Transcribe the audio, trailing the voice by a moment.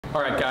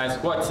Alright guys,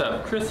 what's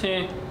up? Chris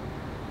here.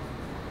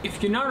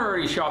 If you're not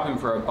already shopping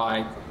for a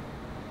bike,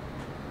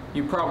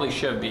 you probably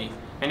should be.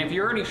 And if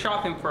you're already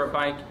shopping for a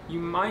bike, you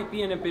might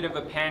be in a bit of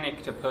a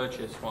panic to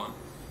purchase one.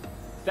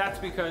 That's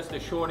because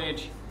the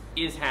shortage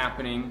is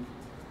happening.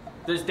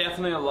 There's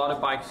definitely a lot of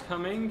bikes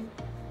coming.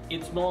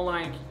 It's more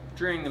like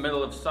during the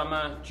middle of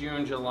summer,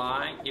 June,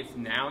 July, if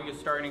now you're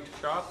starting to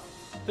shop,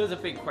 there's a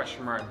big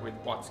question mark with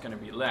what's going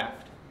to be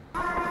left.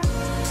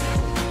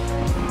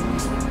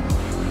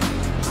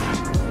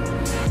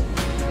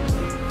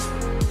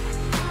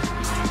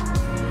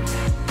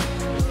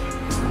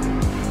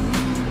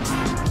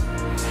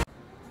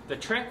 The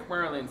Trek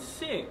Marlin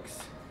 6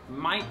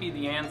 might be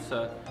the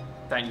answer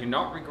that you're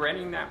not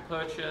regretting that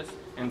purchase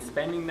and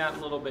spending that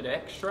little bit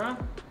extra,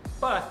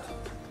 but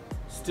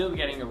still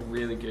getting a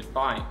really good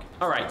bike.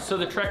 Alright, so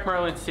the Trek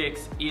Marlin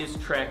 6 is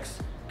Trek's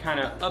kind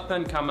of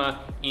up-and-comer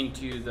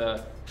into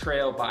the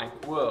trail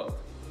bike world.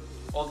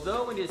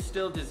 Although it is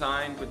still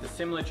designed with the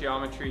similar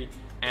geometry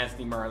as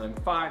the Marlin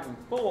 5 and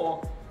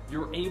 4,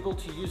 you're able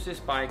to use this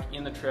bike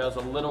in the trails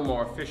a little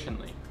more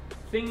efficiently.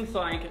 Things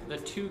like the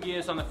 2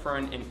 gears on the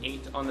front and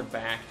 8 on the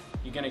back,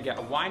 you're going to get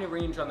a wider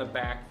range on the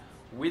back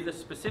with a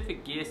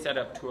specific gear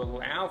setup to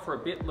allow for a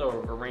bit lower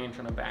of a range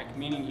on the back,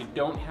 meaning you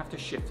don't have to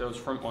shift those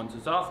front ones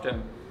as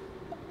often.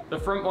 The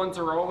front ones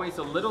are always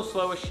a little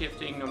slower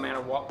shifting no matter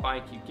what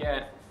bike you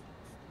get,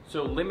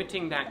 so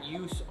limiting that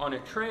use on a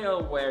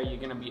trail where you're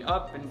going to be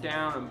up and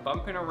down and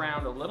bumping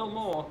around a little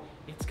more,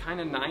 it's kind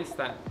of nice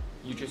that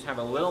you just have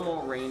a little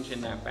more range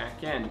in that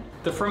back end.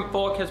 The front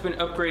fork has been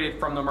upgraded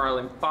from the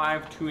Marlin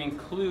 5 to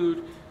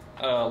include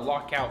a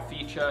lockout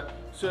feature.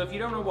 So if you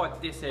don't know what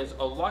this is,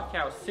 a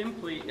lockout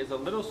simply is a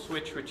little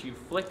switch which you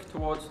flick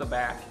towards the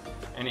back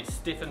and it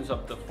stiffens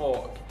up the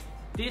fork.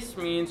 This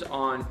means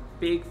on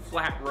big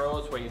flat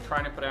roads where you're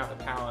trying to put out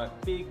the power,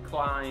 big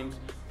climbs,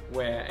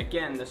 where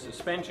again the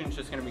suspension is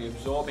just going to be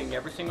absorbing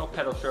every single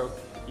pedal stroke,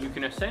 you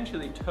can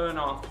essentially turn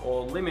off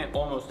or limit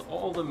almost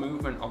all the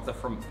movement of the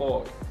front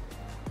fork.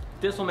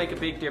 This will make a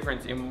big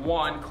difference in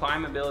one,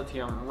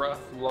 climbability on rough,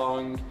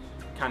 long,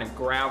 kind of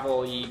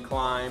gravel-y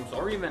climbs,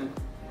 or even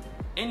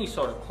any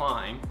sort of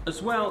climb.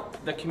 As well,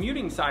 the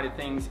commuting side of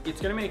things, it's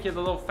gonna make it a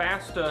little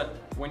faster.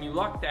 When you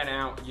lock that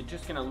out, you're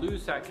just gonna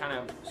lose that kind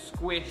of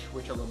squish,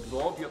 which will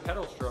absorb your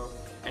pedal stroke,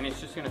 and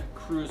it's just gonna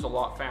cruise a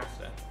lot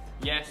faster.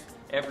 Yes,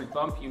 every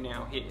bump you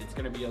now hit, it's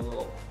gonna be a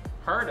little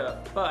harder,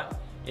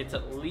 but it's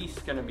at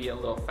least gonna be a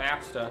little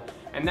faster,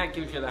 and that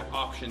gives you that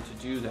option to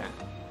do that.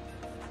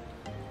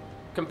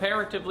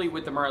 Comparatively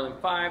with the Marlin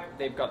 5,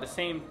 they've got the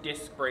same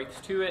disc brakes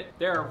to it.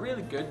 They're a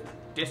really good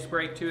disc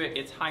brake to it.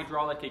 It's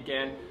hydraulic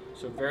again,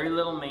 so very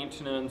little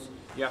maintenance.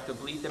 You have to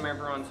bleed them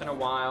every once in a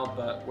while,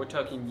 but we're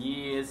talking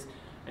years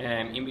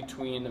in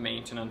between the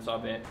maintenance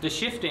of it. The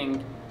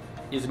shifting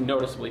is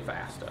noticeably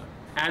faster.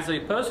 As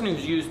a person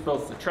who's used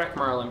both the Trek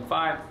Marlin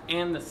 5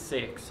 and the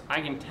 6,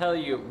 I can tell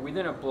you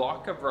within a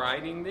block of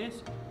riding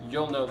this,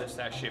 you'll notice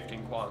that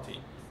shifting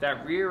quality.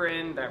 That rear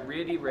end, that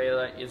rear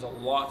derailleur is a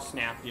lot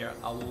snappier,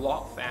 a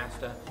lot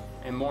faster,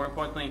 and more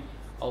importantly,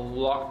 a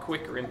lot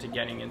quicker into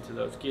getting into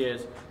those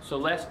gears. So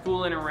less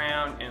fooling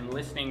around and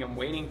listening and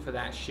waiting for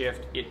that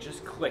shift, it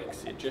just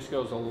clicks. It just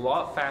goes a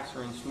lot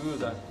faster and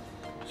smoother.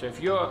 So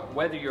if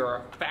whether you're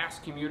a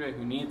fast commuter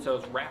who needs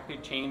those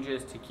rapid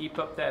changes to keep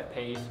up that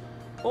pace,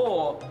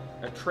 or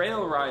a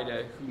trail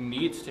rider who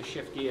needs to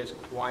shift gears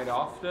quite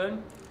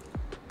often,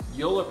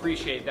 you'll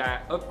appreciate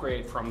that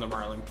upgrade from the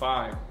Marlin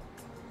 5.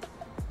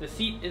 The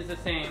seat is the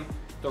same,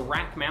 the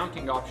rack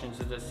mounting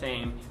options are the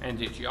same, and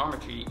the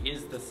geometry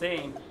is the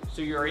same,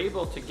 so you're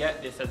able to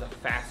get this as a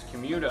fast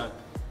commuter.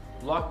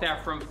 Lock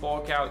that front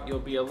fork out, you'll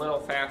be a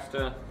little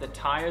faster. The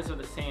tires are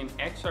the same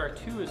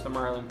XR2 as the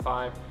Marlin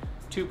 5,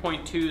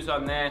 2.2s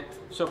on there,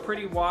 so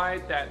pretty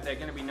wide that they're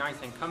gonna be nice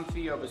and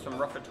comfy over some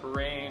rougher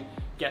terrain,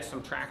 get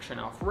some traction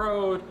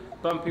off-road.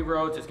 Bumpy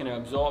roads is gonna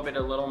absorb it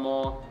a little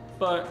more,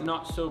 but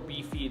not so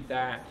beefy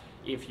that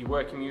if you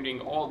were commuting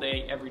all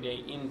day, every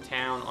day in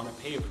town on a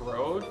paved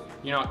road,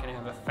 you're not gonna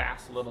have a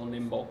fast little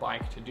nimble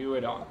bike to do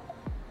it on.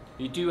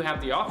 You do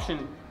have the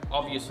option,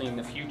 obviously in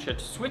the future,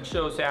 to switch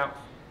those out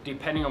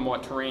depending on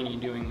what terrain you're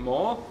doing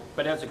more,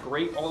 but as a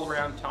great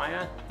all-around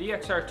tire, the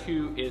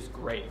XR2 is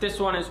great. This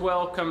one as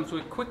well comes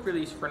with quick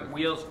release front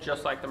wheels,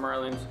 just like the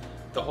Marlins,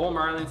 the whole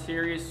Marlin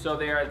series, so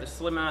they are the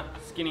slimmer,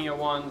 skinnier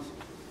ones,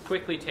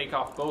 quickly take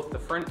off both the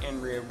front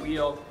and rear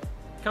wheel.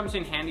 Comes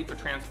in handy for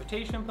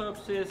transportation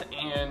purposes,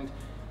 and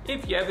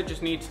if you ever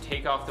just need to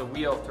take off the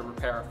wheel to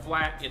repair a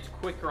flat, it's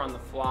quicker on the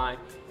fly.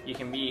 You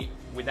can be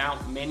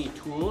without many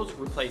tools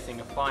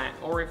replacing a flat,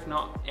 or if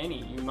not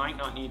any, you might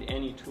not need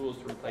any tools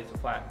to replace a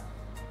flat.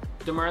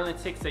 The Marlin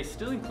 6, they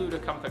still include a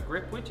comfort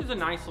grip, which is a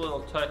nice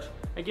little touch.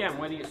 Again,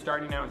 whether you're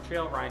starting out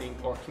trail riding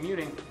or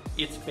commuting,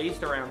 it's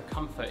based around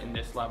comfort in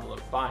this level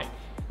of bike.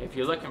 If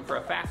you're looking for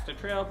a faster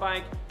trail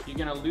bike, you're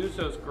gonna lose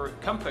those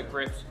comfort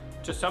grips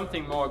to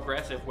something more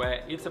aggressive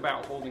where it's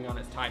about holding on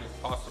as tight as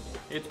possible.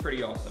 It's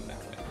pretty awesome that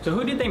way. So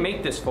who did they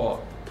make this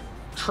for?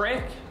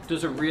 Trek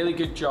does a really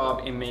good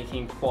job in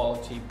making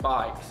quality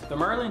bikes. The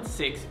Marlin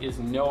 6 is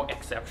no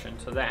exception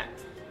to that.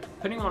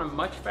 Putting on a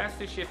much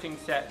faster shifting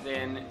set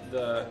than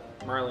the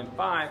Marlin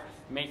 5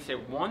 makes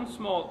it one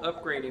small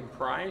upgrade in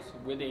price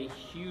with a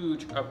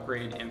huge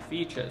upgrade in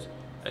features.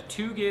 A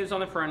 2 gears on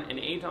the front and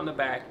 8 on the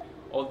back,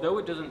 although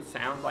it doesn't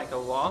sound like a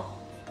lot,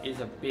 is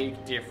a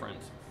big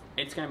difference.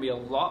 It's going to be a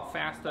lot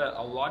faster,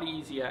 a lot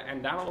easier,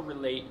 and that'll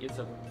relate as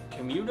a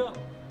commuter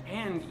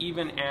and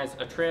even as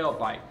a trail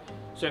bike.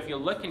 So if you're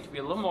looking to be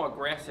a little more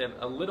aggressive,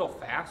 a little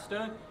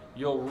faster,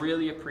 you'll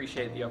really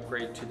appreciate the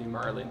upgrade to the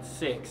Marlin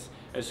 6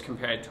 as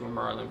compared to a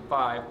Marlin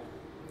 5.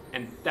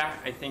 And that,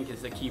 I think,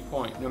 is the key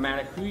point. No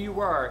matter who you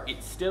are,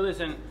 it still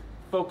isn't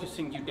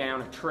focusing you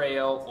down a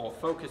trail or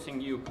focusing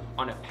you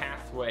on a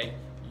pathway.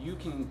 You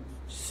can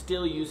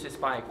still use this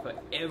bike for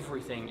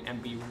everything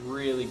and be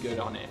really good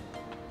on it.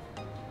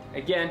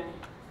 Again,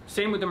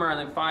 same with the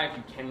Marlin 5,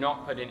 you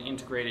cannot put an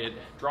integrated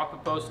dropper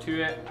post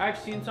to it. I've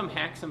seen some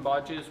hacks and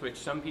bodges which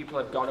some people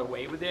have got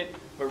away with it,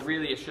 but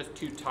really it's just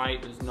too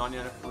tight. There's not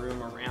enough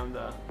room around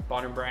the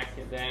bottom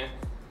bracket there.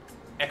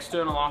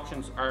 External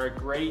options are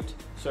great,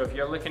 so if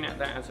you're looking at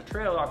that as a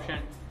trail option,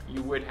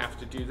 you would have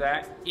to do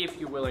that if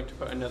you're willing to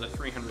put another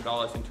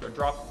 $300 into a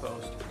dropper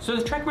post. So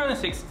the Trek Marlin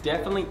 6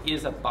 definitely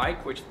is a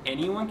bike which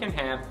anyone can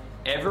have,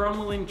 everyone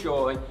will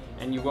enjoy,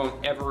 and you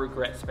won't ever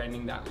regret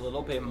spending that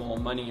little bit more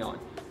money on.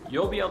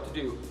 You'll be able to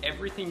do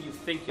everything you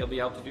think you'll be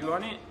able to do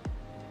on it,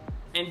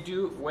 and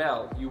do it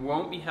well. You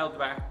won't be held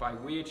back by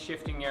weird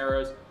shifting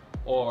errors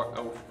or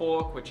a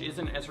fork which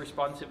isn't as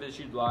responsive as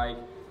you'd like.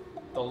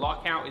 The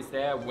lockout is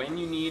there when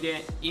you need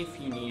it, if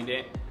you need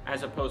it,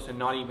 as opposed to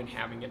not even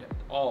having it at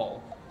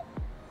all.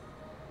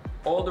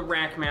 All the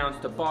rack mounts,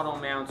 the bottle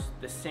mounts,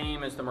 the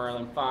same as the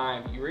Marlin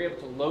 5. You're able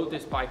to load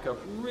this bike up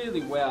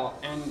really well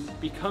and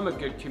become a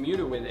good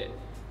commuter with it.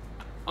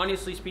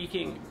 Honestly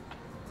speaking,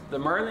 the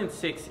Marlin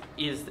 6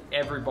 is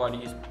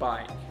everybody's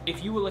bike.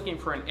 If you were looking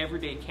for an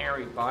everyday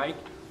carry bike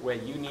where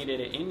you needed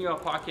it in your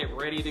pocket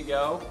ready to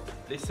go,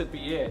 this would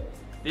be it.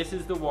 This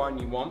is the one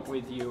you want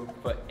with you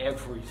for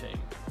everything.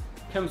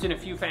 Comes in a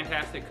few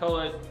fantastic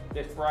colors,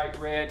 this bright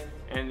red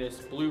and this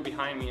blue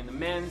behind me in the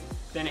men's.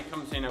 Then it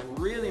comes in a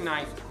really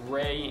nice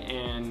gray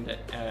and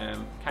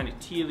kind of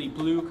tealy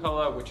blue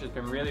color, which has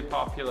been really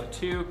popular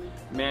too.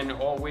 Men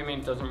or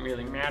women, doesn't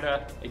really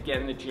matter.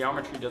 Again, the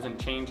geometry doesn't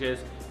change.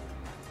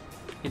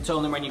 It's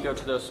only when you go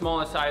to those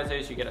smaller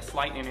sizes, you get a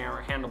slightly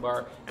narrower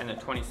handlebar and the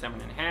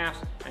 27.5,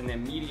 and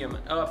then medium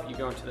up, you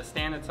go into the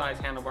standard size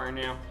handlebar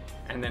now,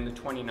 and then the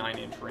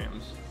 29-inch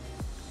rims.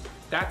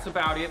 That's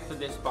about it for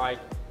this bike.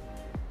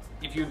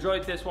 If you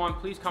enjoyed this one,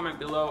 please comment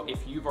below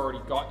if you've already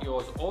got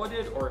yours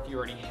ordered or if you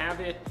already have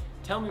it.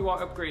 Tell me what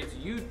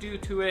upgrades you do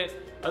to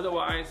it.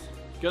 Otherwise,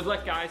 good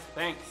luck guys,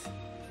 thanks.